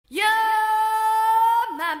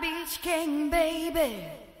King, baby.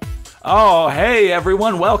 Oh, hey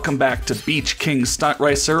everyone, welcome back to Beach King Stunt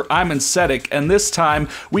Racer. I'm Insetic, and this time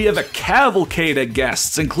we have a cavalcade of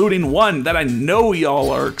guests, including one that I know y'all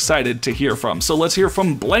are excited to hear from. So let's hear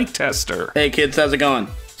from Blank Tester. Hey kids, how's it going?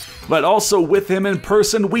 But also with him in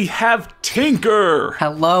person, we have Tinker.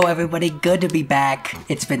 Hello everybody, good to be back.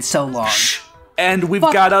 It's been so long. And we've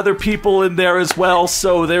got other people in there as well,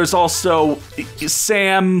 so there's also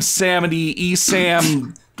Sam, Samity,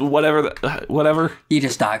 Esam, whatever. You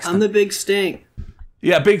just doxed I'm them. the big stink.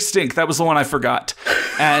 Yeah, Big Stink, that was the one I forgot.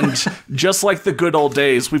 And just like the good old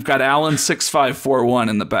days, we've got Alan6541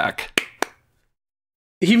 in the back.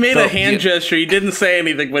 He made a hand gesture. He didn't say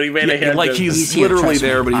anything, but he made a hand like gesture. he's here, literally trust me.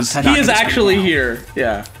 there, but I'm he's... He is actually here.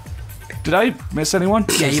 Yeah. Did I miss anyone?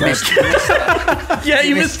 Yeah, you missed. Yeah,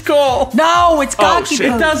 you missed Cole. No, it's Goki shit.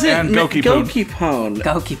 It doesn't. And Goki Pone.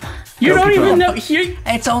 Goki. You don't Goki even Pone. know. Here.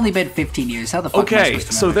 It's only been 15 years. How the fuck am I Okay, supposed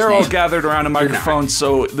to so remember they're his all name? gathered around a microphone,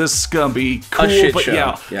 so this is gonna be cool, shit but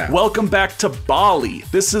show. yeah. Welcome back to Bali.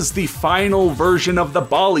 This is the final version of the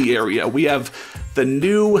Bali area. We have the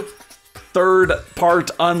new third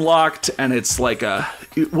part unlocked, and it's like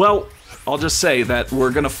I'll just say that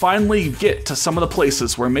we're gonna finally get to some of the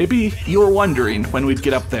places where maybe you were wondering when we'd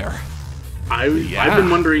get up there. I've been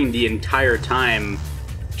wondering the entire time.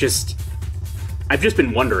 I've just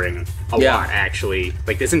been wondering a lot, actually.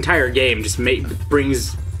 Like, this entire game just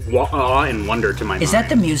brings awe and wonder to my mind. Is that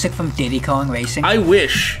the music from Diddy Kong Racing? I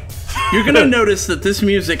wish. You're gonna notice that this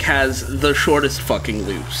music has the shortest fucking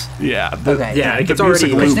loops. Yeah. Okay. Yeah, it The gets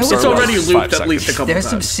already music looped. loops It's are already like looped 5 at least a seconds. couple There's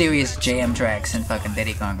some times. serious jam tracks in fucking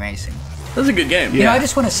Diddy Kong Racing. That's a good game. You know, Yeah. I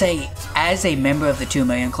just want to say, as a member of the 2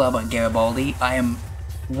 Million Club on Garibaldi, I am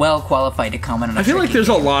well qualified to comment on a I feel like tricky there's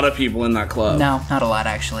a game. lot of people in that club. No, not a lot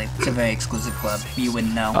actually. It's a very exclusive club. You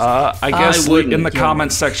wouldn't know. I guess wouldn't. in the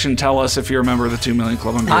comments section, tell us if you're a member of the 2 Million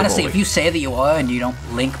Club on Honestly, Garibaldi. if you say that you are and you don't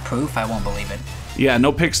link proof, I won't believe it. Yeah,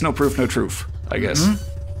 no pics, no proof, no truth, I guess.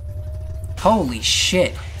 Holy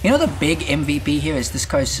shit. You know the big MVP here is this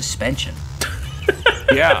car's suspension.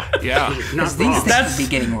 Yeah. Because these things That's- would be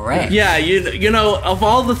getting wrecked. Yeah, you know, of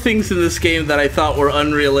all the things in this game that I thought were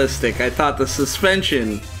unrealistic, I thought the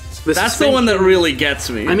suspension. That's the one that really gets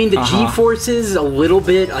me. I mean, the G-forces, a little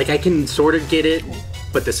bit, like, I can sort of get it,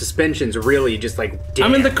 but the suspension's really just like, damn. I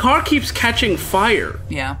mean, the car keeps catching fire.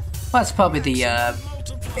 Yeah. Well, that's probably the,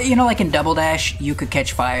 you know, like in Double Dash, you could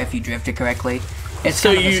catch fire if you drifted correctly. It's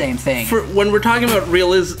kind of the same thing. When we're talking about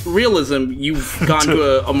realism, you've gone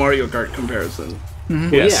to a Mario Kart comparison.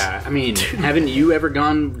 Well, Yes. yeah, I mean, haven't you ever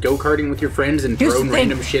gone go-karting with your friends and Here's the thrown thing.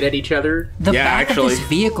 random shit at each other? The Yeah, back actually. of this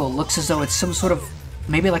vehicle looks as though it's some sort of,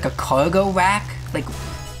 maybe like a cargo rack. Like,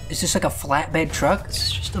 is this like a flatbed truck? It's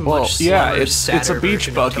just a Well, much yeah, slower, it's a sadder beach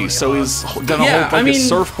version of buggy, Tony so Hawk. he's gonna Yeah, hold like I mean- his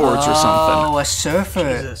surfboards or something. Oh, a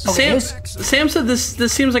surfer. Jesus. Okay, Sam said this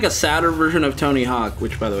seems like a sadder version of Tony Hawk,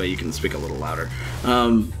 which, by the way, you can speak a little louder.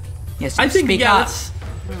 yes, I think speak yeah, up.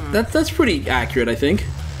 that's pretty accurate. I think.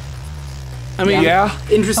 I mean, Yeah.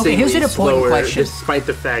 Interestingly here's an important slower, question. despite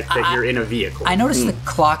the fact that you're in a vehicle. I noticed the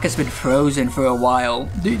clock has been frozen for a while.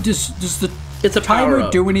 Does the It's a timer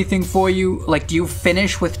power-up. do anything for you? Like, do you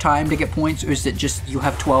finish with time to get points, or is it just you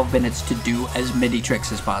have 12 minutes to do as many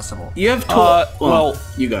tricks as possible? you have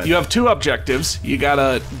You got have 2 objectives. You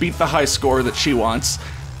gotta beat the high score that she wants,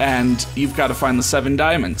 and you've got to find the 7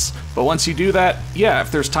 diamonds. But once you do that, yeah,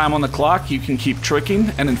 if there's time on the clock, you can keep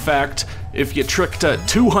tricking. And in fact, if you trick to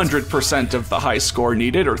 200% of the high score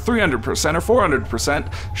needed, or 300% or 400%,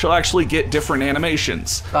 she'll actually get different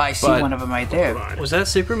animations. Oh, I see But- one of them right there. Was that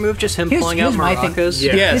super move just him Here's- pulling out here's my thing. maracas?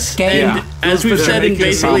 Yeah. Yes, This game- and as we've They're said in making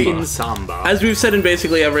basically fucking samba. as we've said in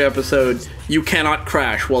basically every episode, you cannot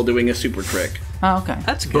crash while doing a super trick. Oh, okay.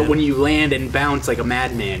 That's good. But when you land and bounce like a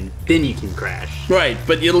madman, then you can crash. Right,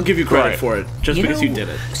 but it'll give you credit Right. for it just You because know- you did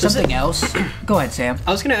it. Something else? Go ahead, Sam.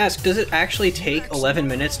 I was gonna ask, does it actually take 11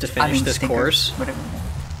 minutes to finish this stinker, course? Whatever.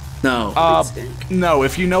 No. No,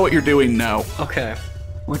 if you know what you're doing, no. Okay.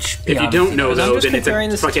 Which, If you don't know, I'm though, just then it's comparing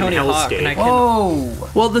a this to fucking Tony Hawk, and I hellscape. can. Oh!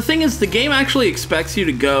 Well, the thing is, the game actually expects you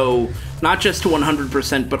to go not just to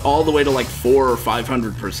 100%, but all the way to like 400 or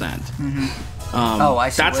 500%. Oh, I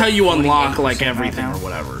see. That's We're how you 48% unlock like right everything now. or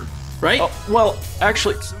whatever, right? Oh, well,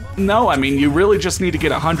 actually, no. I mean, you really just need to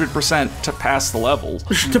get 100% to pass the level.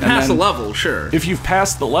 To pass the level, sure. If you've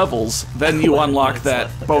passed the levels, then you unlock that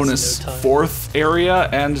left, but bonus that's no time. 4th area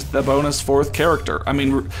and the bonus 4th character. I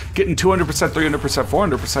mean, getting 200%, 300%,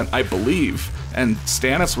 400%, I believe. And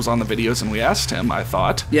Stannis was on the videos, and we asked him. I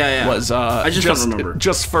thought, Yeah. was I just don't remember.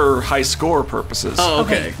 just for high score purposes. Oh,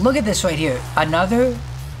 okay. Look at this right here. Another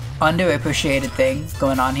underappreciated thing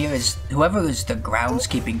going on here is whoever is the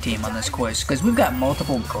groundskeeping team on this course, because we've got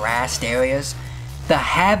multiple grassed areas. The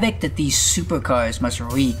havoc that these supercars must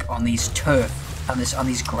wreak on these on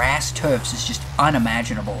these grass turfs is just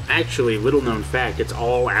unimaginable. Actually, little known fact, it's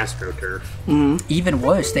all AstroTurf. Even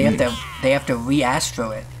worse, they have to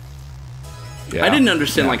re-astro it. Yeah. I didn't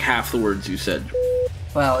understand like half the words you said.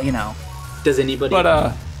 Well, you know, Does anybody?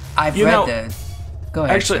 But I've You read know, the. Go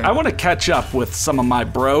ahead. actually, sir. I want to catch up with some of my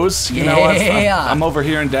bros. You know, Yeah. I'm over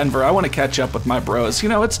here in Denver. I want to catch up with my bros. You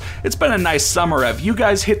know, it's been a nice summer. Have you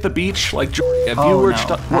guys hit the beach? Like, have you Oh, worked?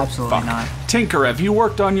 no, absolutely not. Tinker, have you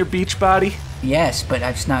worked on your beach body? Yes, but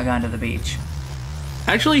I've not gone to the beach.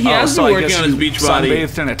 Actually, he has so been I working guess on his you beach body.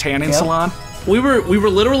 sunbathed in a tanning Yep. salon. We were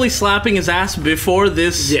literally slapping his ass before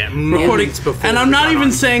this recording, moments before and I'm we not got even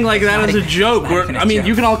on. saying like that not as a even- joke. it's not even a I mean, joke.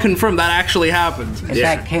 you can all confirm that actually happened. In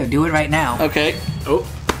Yeah. fact, here, do it right now. Okay. Oh,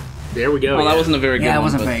 there we go. Well, that wasn't a very good Yeah, it one.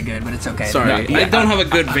 wasn't but- very good, but it's okay. Sorry, Yeah. I don't have a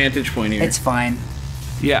good vantage point here. It's fine.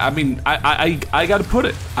 Yeah, I mean, I gotta put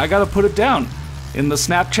it. I gotta put it down. In the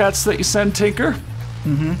Snapchats that you send, Tinker.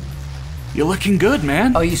 Mm-hmm. You're looking good,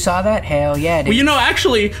 man. Oh, you saw that? Hell yeah, dude. Well, you know,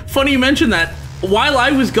 actually, funny you mentioned that. While I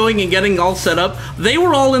was going and getting all set up, they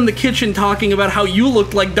were all in the kitchen talking about how you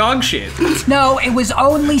looked like dog shit. No, it was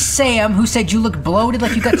only Sam who said you looked bloated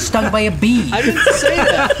like you got stung by a bee. I didn't say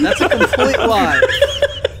that. That's a complete lie.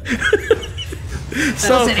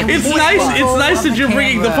 So Listen, it it's was nice. full It's nice on that the you're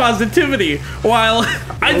bringing the camera. positivity while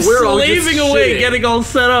I'm we're all just slaving away, shitting. getting all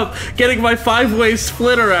set up, getting my 5-way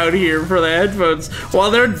splitter out here for the headphones,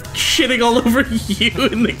 while they're shitting all over you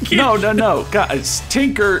in the kitchen. No, guys.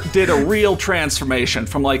 Tinker did a real transformation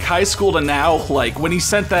from like high school to now. Like when he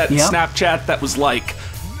sent that Yep. Snapchat that was like,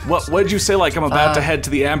 what'd you say? Like I'm about to head to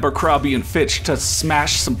the Abercrombie and Fitch to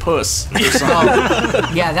smash some puss or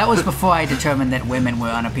something. Yeah, that was before I determined that women were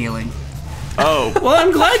unappealing. Oh, Well,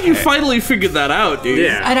 I'm glad you finally figured that out, dude.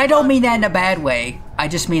 Yeah. And I don't mean that in a bad way. I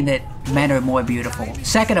just mean that men are more beautiful.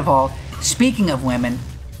 Second of all, speaking of women,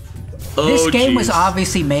 this game was jeez.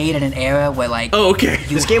 obviously made in an era where, like, Oh, okay.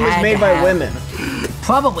 you This game was had made to by have- women.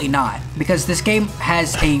 Probably not, because this game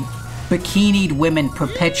has a bikinied women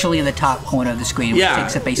perpetually in the top corner of the screen, which Yeah.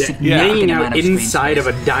 takes up a Yeah. significant Hanging amount out of screen inside space.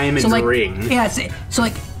 of a diamond So like, ring. yeah, so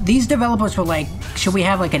like these developers were like, should we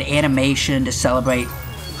have like an animation to celebrate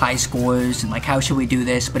high scores and like how should we do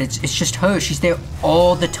this? But it's just her. She's there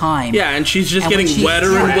all the time. Yeah, and she's just And when getting she-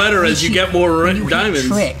 wetter and wetter when as you she- get more when you hit diamonds.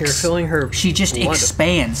 tricks, You're filling her She just blood.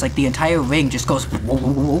 expands. Like the entire ring just goes.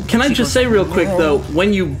 Can I She just goes, say real quick though,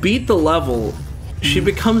 when you beat the level, she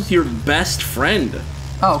becomes your best friend.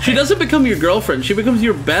 Oh, okay. She doesn't become your girlfriend. She becomes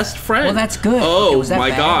your best friend. Well, that's good. It Oh was that my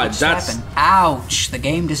bad? god, What just that's happened? Ouch! The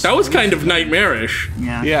game just. that was kind of nightmarish.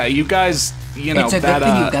 Yeah. yeah, you guys. You know It's a good that.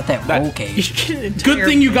 thing you got that roll cage. Good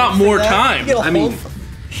thing you got more time. You get a I mean, whole-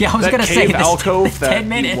 Yeah, I was that gonna cave say this, alcove this that 10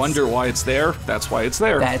 minutes. you wonder why it's there. That's why it's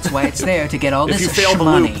there. That's why it's there to get all if this you fail the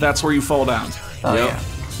shmoney. loop, that's where you fall down. Oh Yep. yeah.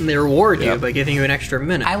 And they reward you Yep. by giving you an extra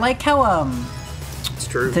minute. I like how it's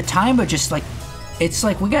true. the timer just like it's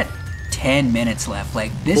like we got 10 minutes left.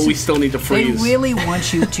 Like this. But we still need to freeze. They really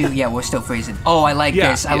want you to. Yeah, we're still freezing. Oh, I like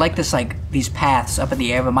Yeah, this. I yeah. like this. Like these paths up in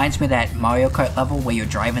the air. Reminds me of that Mario Kart level where you're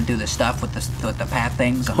driving through the stuff with the path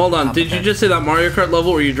things. Hold on, did you just say that Mario Kart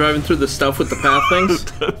level where you're driving through the stuff with the path things?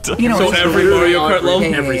 You know, So it's- every Mario Kart level? Yeah,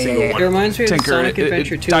 yeah, every yeah, single yeah. one. It reminds me of Tinker, Sonic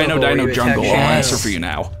Adventure 2 Dino level where Dino you Jungle. attack I'll Shadow. answer for you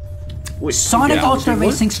now. Sonic Yeah. Ultra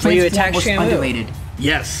Racing Where you Transform attack was Shamu. underrated.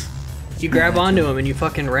 Yes. You grab onto him and you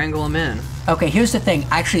fucking wrangle him in. Okay, here's the thing.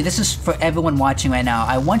 Actually, this is for everyone watching right now.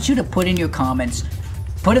 I want you to put in your comments.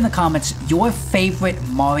 Put in the comments your favorite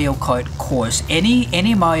Mario Kart course. Any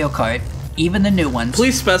Mario Kart, even the new ones.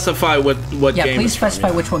 Please specify what Yeah, game please it's from, specify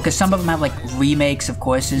yeah. which one, because some of them have like remakes of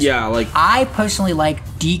courses. Yeah, like I personally like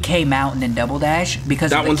DK Mountain and Double Dash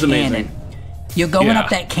because That of the one's cannon. amazing. You're going Yeah. up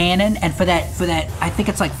that cannon, and for that, I think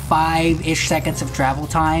it's like 5-ish seconds of travel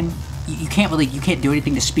time. You can't do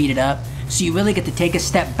anything to speed it up. So you really get to take a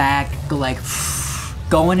step back, go like,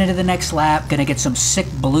 going into the next lap, gonna get some sick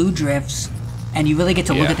blue drifts, and you really get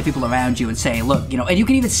to look Yeah. at the people around you and say, look, and you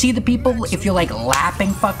can even see the people, if you're like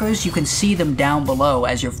lapping fuckers, you can see them down below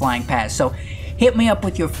as you're flying past. So hit me up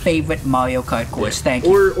with your favorite Mario Kart course, thank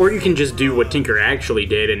you. Or you can just do what Tinker actually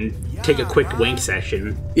did and take a quick wank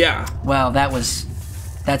session. yeah. Well,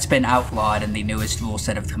 that's been outlawed in the newest rule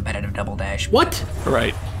set of competitive Double Dash. What?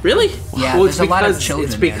 Right. Really? Yeah, Well, there's a lot of children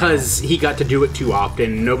it's there because he got to do it too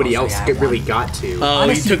often. Nobody Also, else yeah, really one. got to. Oh,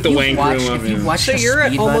 Honestly, you took the if you've wank watched- room if of you've him. watched So the you're at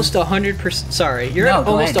speed run- almost 100%. Sorry, you're No, at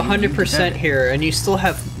go almost ahead, you 100% deserve it. here, and you still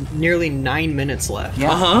have nearly 9 minutes left.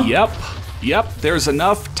 Yeah. Uh-huh. Yep. There's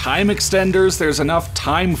enough time extenders. There's enough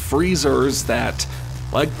time freezers that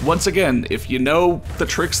like, once again, if you know the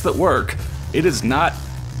tricks that work, it is not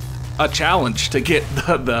a challenge to get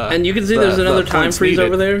the And you can see there's another time freeze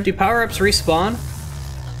over there. Do power-ups respawn?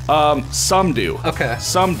 Some do. Okay.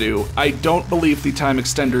 Some do. I don't believe the time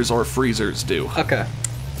extenders or freezers do. Okay.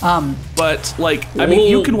 But, like, I mean,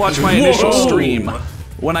 you can watch my initial stream.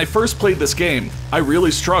 When I first played this game, I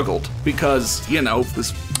really struggled because, you know,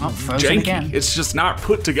 this frozen again. janky. It's just not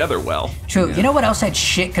put together well. True. You know what else had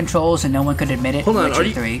shit controls and no one could admit it? Hold on, Witcher are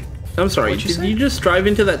you- 3. I'm sorry, did you just drive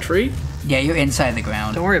into that tree? Yeah, you're inside the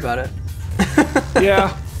ground. Don't worry about it.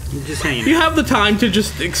 Yeah. Just hanging. You have the time to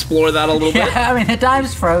just explore that a little bit. Yeah, I mean, the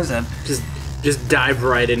time's frozen. Just dive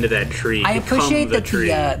right into that tree. I appreciate Become that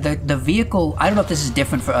tree. the vehicle. I don't know if this is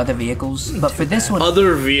different for other vehicles, but for this one,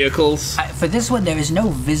 Other vehicles. for this one, there is no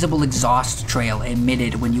visible exhaust trail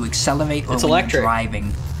emitted when you accelerate or It's when electric. you're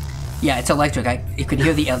driving. Yeah, it's electric. You could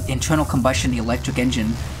hear the internal combustion, the electric engine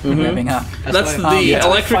revving up. That's why- the yeah.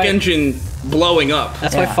 electric Fire- engine blowing up.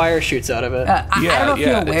 That's Yeah. why fire shoots out of it. I don't know if Yeah,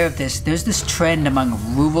 you're aware of this. There's this trend among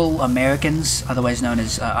rural Americans, otherwise known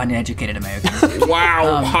as uneducated Americans,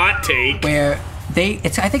 Wow, hot take. where I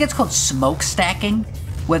think it's called smoke stacking,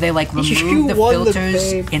 where they like You remove the won the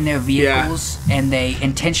filters game. in their vehicles and they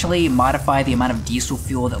intentionally modify the amount of diesel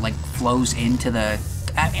fuel that like flows into the.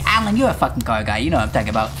 Alan, you're a fucking car guy. You know what I'm talking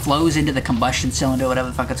about. Flows into the combustion cylinder, whatever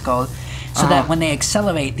the fuck it's called, so that when they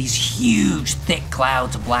accelerate, these huge, thick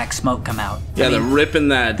clouds of black smoke come out. Yeah, they're ripping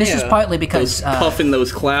that. This is partly because Puffing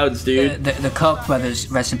those clouds, dude. the Koch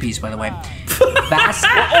brothers, rest in peace, by the way,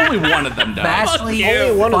 Only one of them died. vastly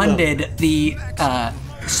Only one of them. funded the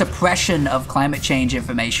suppression of climate change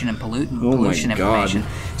information and pollution God. information.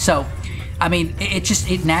 So, I mean,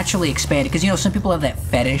 it naturally expanded because, you know, some people have that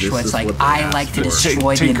fetish where is it's like, what they I asked like to for.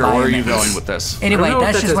 destroy the Tinker, where are you environment. going with this? I Anyway, don't know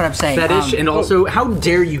if that's just a what I'm saying. Fetish, and also, how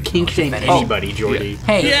dare you kink shame anybody, Jordy?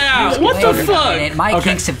 Hey, Yeah, wait what the a minute. fuck? My Okay,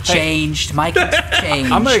 kinks have changed. My kinks have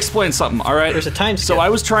changed. I'm gonna explain something, all right? There's a time So skip. I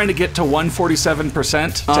was trying to get to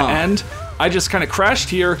 147% to end. I just kind of crashed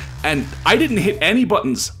here, and I didn't hit any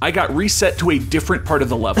buttons. I got reset to a different part of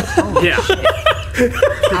the level. Yeah.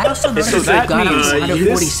 I also noticed So that they've got means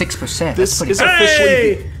 146%. This That's is pretty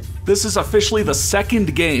officially this is officially the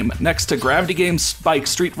second game next to Gravity Games Spike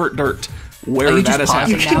Street Vert Dirt where Are you that just has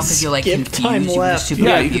pausing happened. now because you're like Skip confused? time You were left. super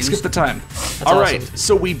Yeah, you can confused. skip the time. All right, awesome.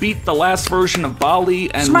 so we beat the last version of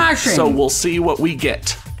Bali, and Smashing! so we'll see what we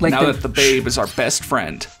get Like now the- that the babe is our best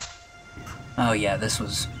friend. Oh yeah, this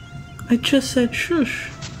was. I just said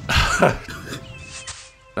shush.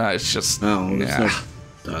 It's just Oh, yeah.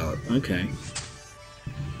 Okay.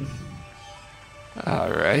 All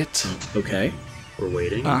right. Okay. We're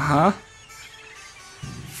waiting. Uh-huh.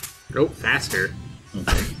 Oh, faster.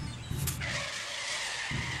 Okay.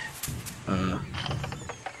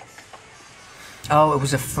 Oh, it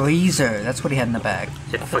was a freezer. That's what he had in the bag.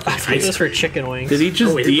 Yeah, fucking This ice is for chicken wings. Did he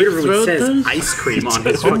just Oh, it deep literally throat says them? ice cream on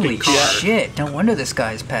his Holy fucking car. shit! No wonder this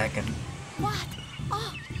guy's packing.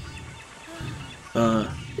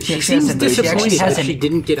 She She seems has a- she actually disappointed has that an- she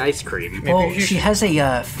didn't get ice cream. Well, you she has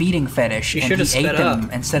a feeding fetish, You and should've he ate sped them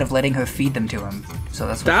up. instead of letting her feed them to him. So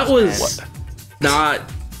that's what That she's was mad. not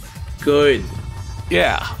good.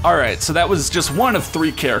 Yeah. All right. So that was just one of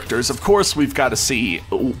 3 characters. Of course, we've got to see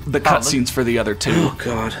the cutscenes for the other 2. Oh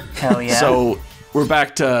God. Hell yeah. So we're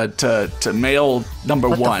back to male number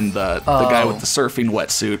What the 1, the guy Oh. with the surfing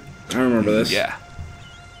wetsuit. I remember this. Yeah.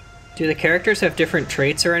 Do the characters have different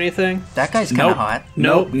traits or anything? that guy's kind Nope. of hot.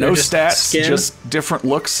 Nope. Nope, No they're just stats. skin. Just different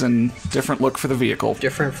looks and different look for the vehicle.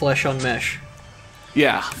 Different flesh on mesh.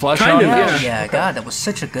 Yeah. Flesh Kind on. of, Hell Yeah. yeah, God, that was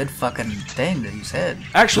such a good fucking thing that you said.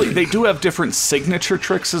 Actually, they do have different signature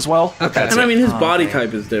tricks as well. but that's And I it. mean, his body okay.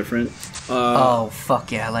 type is different. Oh fuck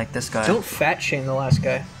yeah, I like this guy. Don't fat shame the last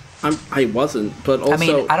guy. I wasn't, but also I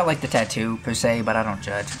mean, I don't like the tattoo per se, but I don't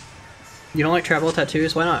judge. You don't like travel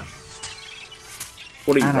tattoos? Why not?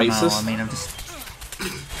 what are you I don't racist? know. I mean, I'm just.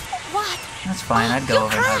 That's fine. I'd go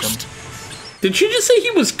over and hug him. Did she just say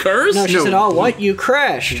he was cursed? No, she No. said, "Oh, what? You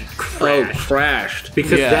crashed." Oh, Crashed. crashed.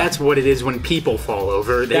 Because Yeah. that's what it is when people fall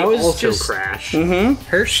over. They That was also just- crash.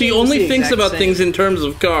 Her She scene was only the thinks exact about same. things in terms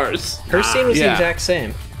of cars. Her scene was the yeah. exact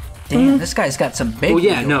same. Damn, this guy's got some big. Well,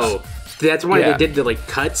 yeah, wheels. no. That's why Yeah. they did the like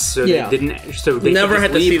cuts, so Yeah. they didn't. So they Never could just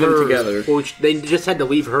had to see leave them her, together. Well, they just had to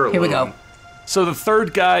leave her alone. Here we go. So the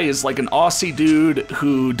third guy is like an Aussie dude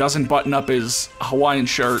who doesn't button up his Hawaiian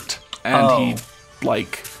shirt, and he,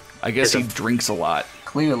 like, I guess he drinks a lot.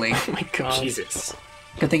 Clearly. Oh my god. Jesus.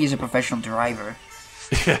 Good thing he's a professional driver.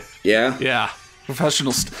 Yeah. Yeah.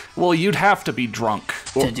 Professional. Well, you'd have to be drunk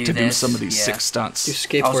or, To do to do this, some of these yeah. sick stunts. Do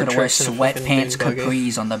skateboard Also to wear tricks in a fucking sweatpants dune buggy.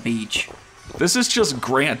 capris on the beach. This is just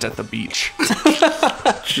Grant at the beach.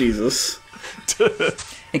 Jesus.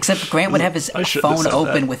 Except Grant would have his I shouldn't have phone said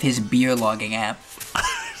open that. with his beer logging app.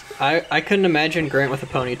 I couldn't imagine Grant with a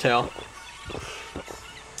ponytail.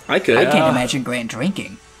 I could. I can't imagine Grant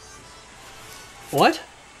drinking. What?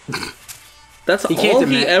 That's can't all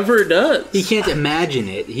he ever does. He can't imagine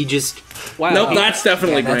it. He just... Wow. Nope, that's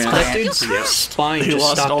definitely Yeah, that's Grant. That dude's spine He just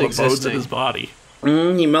lost stopped all the bones in existing. his body.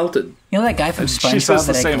 He melted. You know that guy from She says SpongeBob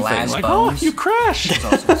the that had same glass thing, like, bones? "Oh, you crashed." He's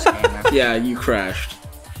also a scammer. Yeah, you crashed.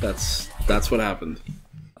 That's what happened.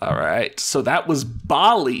 All right, so that was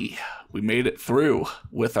Bali. We made it through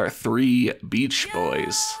with our 3 beach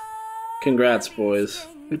boys. Congrats, boys.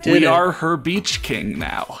 We are her beach king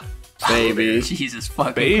now. Baby. Jesus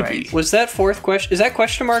fucking Baby. Christ. Was that fourth question? Is that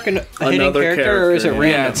question mark a hidden Another character, or is it character,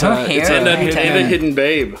 random? Yeah, it's Her a, hair it's And a a, hidden- and a hidden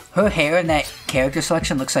babe. Her hair in that character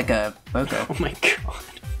selection looks like a Bogo. Oh my god.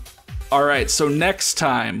 All right, so next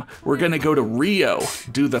time we're gonna go to Rio,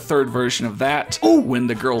 do the 3rd version of that, win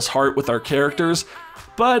the girl's heart with our characters.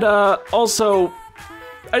 But also,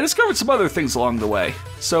 I discovered some other things along the way,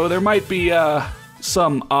 so there might be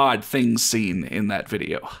some odd things seen in that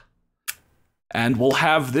video. And we'll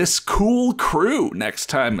have this cool crew next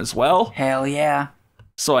time as well. Hell yeah.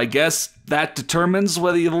 So I guess that determines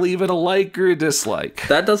whether you leave it a like or a dislike.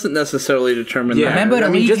 That doesn't necessarily determine Yeah. that. Remember to I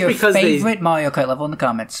mean, leave just your because favorite Mario Kart level in the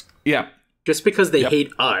comments. Yeah. Just because they Yep.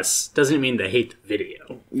 hate us doesn't mean they hate the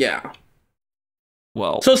video. Yeah.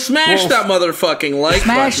 Well. So smash that motherfucking like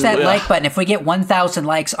Smash button. that like button. If we get 1,000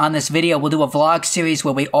 likes on this video, we'll do a vlog series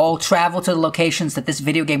where we all travel to the locations that this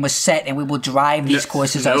video game was set, and we will drive these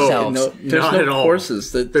courses ourselves. No, there's Not no at all.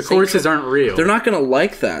 courses. The courses aren't real. They're not going to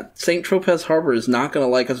like that. St. Tropez Harbor is not going to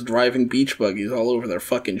like us driving beach buggies all over their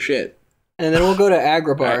fucking shit. And then we'll go to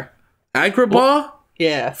Agrabah. Agrabah?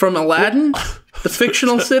 Yeah. From Aladdin? The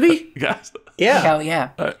fictional city? guys. Yeah. Hell yeah.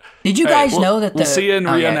 Did you All right, guys know that the... we'll see you in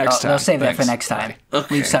Rio next We'll time. save that for Thanks. next time.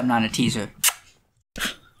 Okay. Leave something on a teaser.